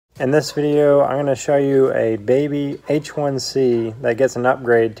In this video, I'm going to show you a baby H1C that gets an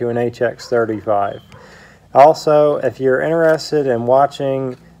upgrade to an HX35. Also, if you're interested in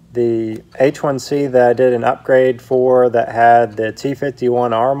watching the H1C that I did an upgrade for that had the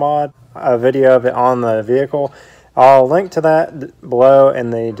T51R mod, a video of it on the vehicle, I'll link to that below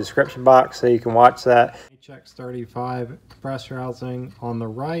in the description box so you can watch that. HX35 compressor housing on the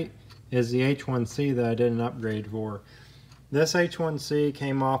right is the H1C that I did an upgrade for. This H1C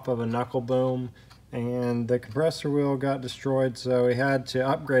came off of a Knuckle boom and the compressor wheel got destroyed, so we had to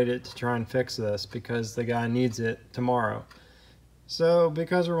upgrade it to try and fix this because the guy needs it tomorrow. So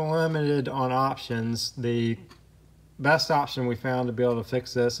because we're limited on options, the best option we found to be able to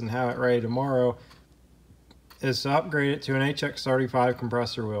fix this and have it ready tomorrow is to upgrade it to an HX35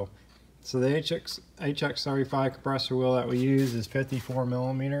 compressor wheel. So the HX35 compressor wheel that we use is 54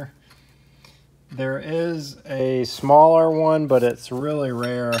 millimeter. There is a smaller one, but it's really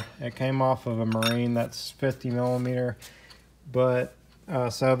rare. It came off of a Marine that's 50 millimeter. But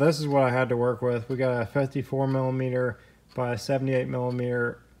so this is what I had to work with. We got a 54 millimeter by 78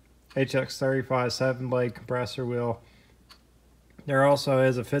 millimeter HX35 7-blade compressor wheel. There also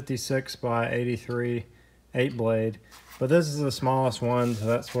is a 56 by 83 8-blade, but this is the smallest one, so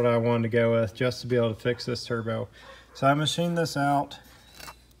that's what I wanted to go with just to be able to fix this turbo. So I machined this out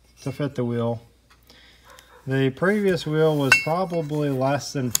to fit the wheel. The previous wheel was probably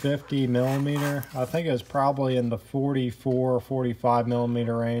less than 50 millimeter. I think it was probably in the 44 45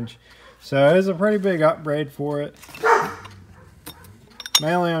 millimeter range, so it was a pretty big upgrade for it.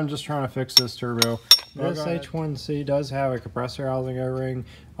 Mainly I'm just trying to fix this turbo. This H1C does have a compressor housing O-ring.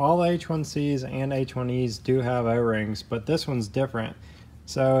 All the H1Cs and H1Es do have O-rings, but this one's different.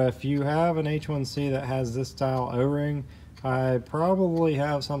 So if you have an H1C that has this style O-ring, I probably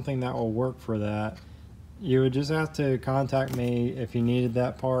have something that will work for that. You would just have to contact me if you needed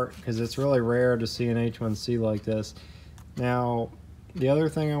that part, because it's really rare to see an H1C like this. Now, the other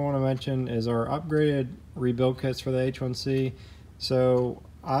thing I want to mention is our upgraded rebuild kits for the H1C. So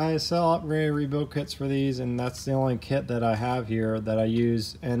I sell upgraded rebuild kits for these, and that's the only kit that I have here that I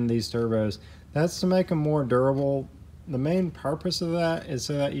use in these turbos. That's to make them more durable. The main purpose of that is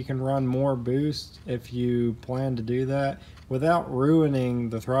so that you can run more boost if you plan to do that without ruining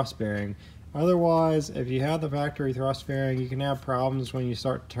the thrust bearing. Otherwise, if you have the factory thrust bearing, you can have problems when you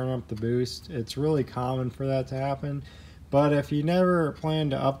start to turn up the boost. It's really common for that to happen. But if you never plan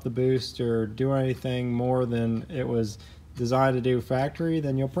to up the boost or do anything more than it was designed to do factory,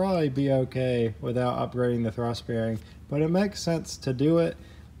 then you'll probably be okay without upgrading the thrust bearing. But it makes sense to do it.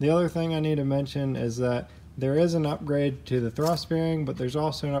 The other thing I need to mention is that there is an upgrade to the thrust bearing, but there's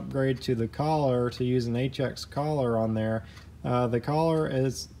also an upgrade to the collar to use an HX collar on there. The collar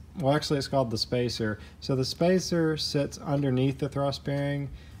is, well, actually it's called the spacer. So the spacer sits underneath the thrust bearing,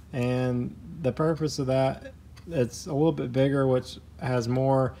 and the purpose of that, it's a little bit bigger, which has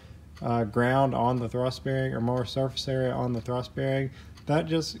more ground on the thrust bearing, or more surface area on the thrust bearing. That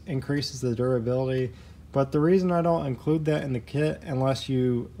just increases the durability. But the reason I don't include that in the kit unless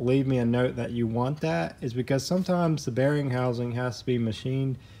you leave me a note that you want that is because sometimes the bearing housing has to be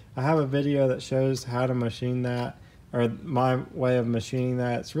machined. I have a video that shows how to machine that, or my way of machining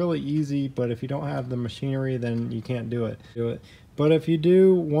that. It's really easy, but if you don't have the machinery, then you can't do it. But if you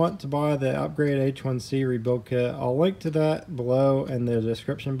do want to buy the upgrade H1C rebuild kit, I'll link to that below in the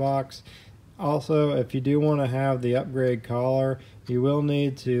description box. Also, if you do want to have the upgrade collar, you will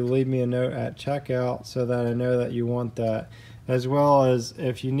need to leave me a note at checkout so that I know that you want that. As well as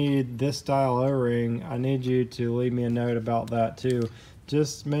if you need this style O-ring, I need you to leave me a note about that too.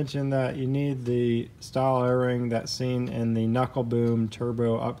 Just mention that you need the style O-ring that's seen in the Knuckle Boom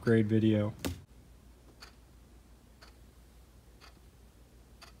Turbo upgrade video.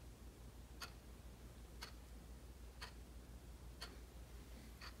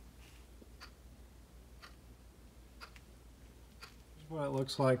 What it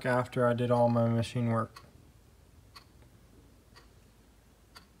looks like after I did all my machine work.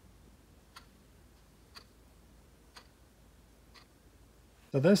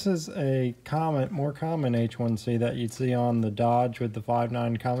 So this is a more common H1C that you'd see on the Dodge with the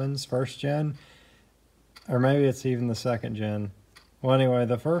 5.9 Cummins first gen, or maybe it's even the second gen. Well, anyway,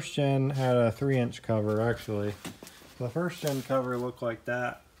 the first gen had a 3-inch cover actually. The first gen cover looked like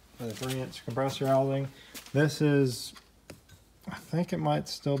that, with a 3-inch compressor housing. This is, I think it may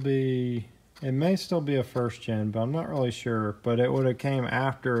still be a first gen, but I'm not really sure. But it would have came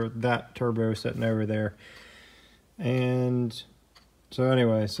after that turbo sitting over there. And so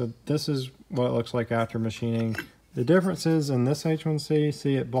anyway, so this is what it looks like after machining. The difference is in this H1C,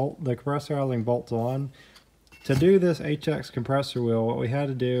 see the compressor housing bolts on. To do this HX compressor wheel, what we had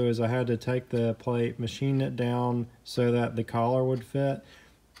to do is I had to take the plate, machine it down so that the collar would fit.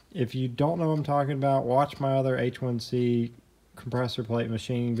 If you don't know what I'm talking about, watch my other H1C compressor plate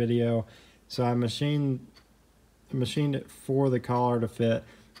machining video. So I machined it for the collar to fit.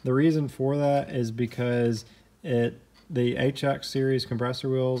 The reason for that is because the HX series compressor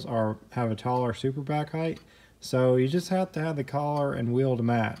wheels have a taller super back height, so you just have to have the collar and wheel to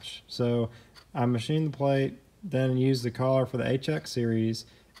match. So I machined the plate, then used the collar for the HX series,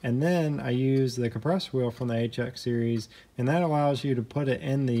 and then I use the compressor wheel from the HX series, and that allows you to put it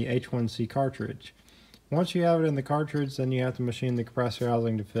in the H1C cartridge. Once you have it in the cartridge, then you have to machine the compressor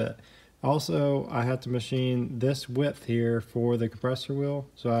housing to fit. Also, I had to machine this width here for the compressor wheel,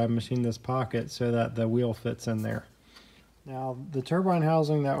 so I machined this pocket so that the wheel fits in there. Now, the turbine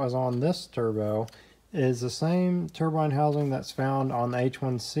housing that was on this turbo is the same turbine housing that's found on the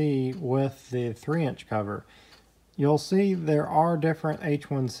H1C with the 3-inch cover. You'll see there are different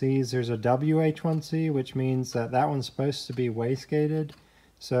H1Cs. There's a WH1C, which means that one's supposed to be wastegated.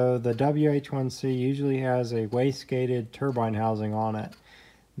 So the WH1C usually has a wastegated turbine housing on it.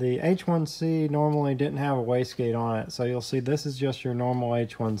 The H1C normally didn't have a wastegate on it, so you'll see this is just your normal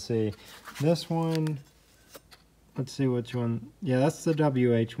H1C. This one, let's see which one. Yeah, that's the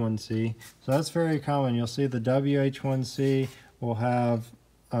WH1C. So that's very common. You'll see the WH1C will have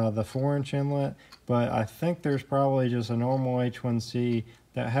the 4-inch inlet, but I think there's probably just a normal H1C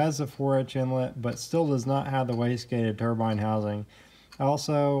that has a 4-inch inlet but still does not have the wastegated turbine housing.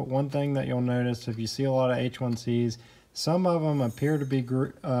 Also, one thing that you'll notice if you see a lot of H1Cs, some of them appear to be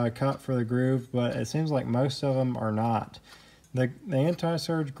cut for the groove, but it seems like most of them are not. The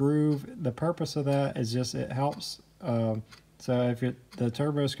anti-surge groove, the purpose of that is just it helps. So if the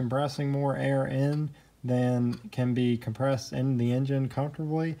turbo is compressing more air in than can be compressed in the engine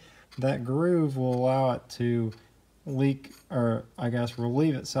comfortably, that groove will allow it to leak, or I guess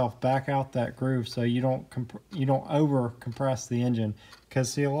relieve itself back out that groove, so you don't over compress the engine.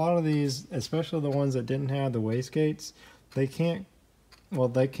 Because see, a lot of these, especially the ones that didn't have the wastegates, they can't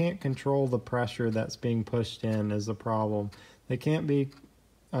control the pressure that's being pushed in is the problem. They can't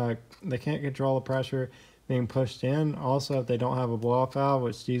control the pressure being pushed in. Also, if they don't have a blow-off valve,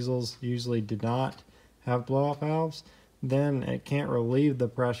 which diesels usually did not have blow-off valves, then it can't relieve the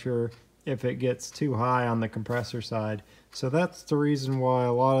pressure if it gets too high on the compressor side. So that's the reason why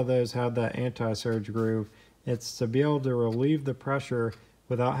a lot of those have that anti-surge groove. It's to be able to relieve the pressure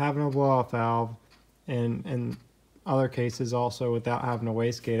without having a blow-off valve, and in other cases also without having a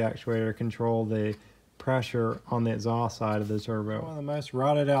wastegate actuator to control the pressure on the exhaust side of the turbo. One of the most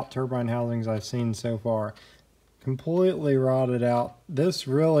rotted out turbine housings I've seen so far. Completely rotted out. This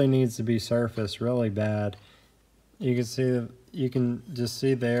really needs to be surfaced really bad. You can just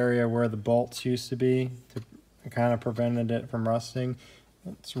see the area where the bolts used to be to kind of prevented it from rusting.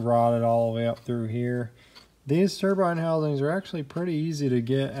 It's rotted all the way up through here. These turbine housings are actually pretty easy to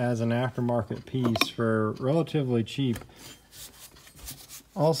get as an aftermarket piece for relatively cheap.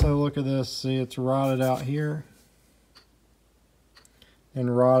 Also, look at this. See, it's rotted out here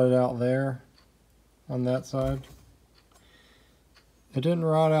and rotted out there on that side. It didn't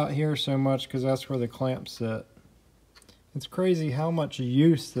rot out here so much because that's where the clamps sit. It's crazy how much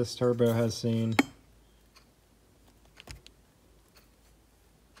use this turbo has seen.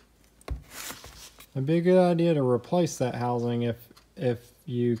 It'd be a good idea to replace that housing if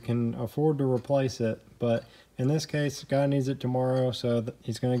you can afford to replace it, but in this case, the guy needs it tomorrow, so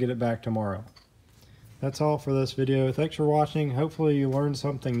he's going to get it back tomorrow. That's all for this video. Thanks for watching. Hopefully you learned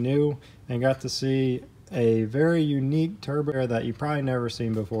something new and got to see a very unique turbo that you've probably never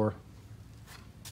seen before.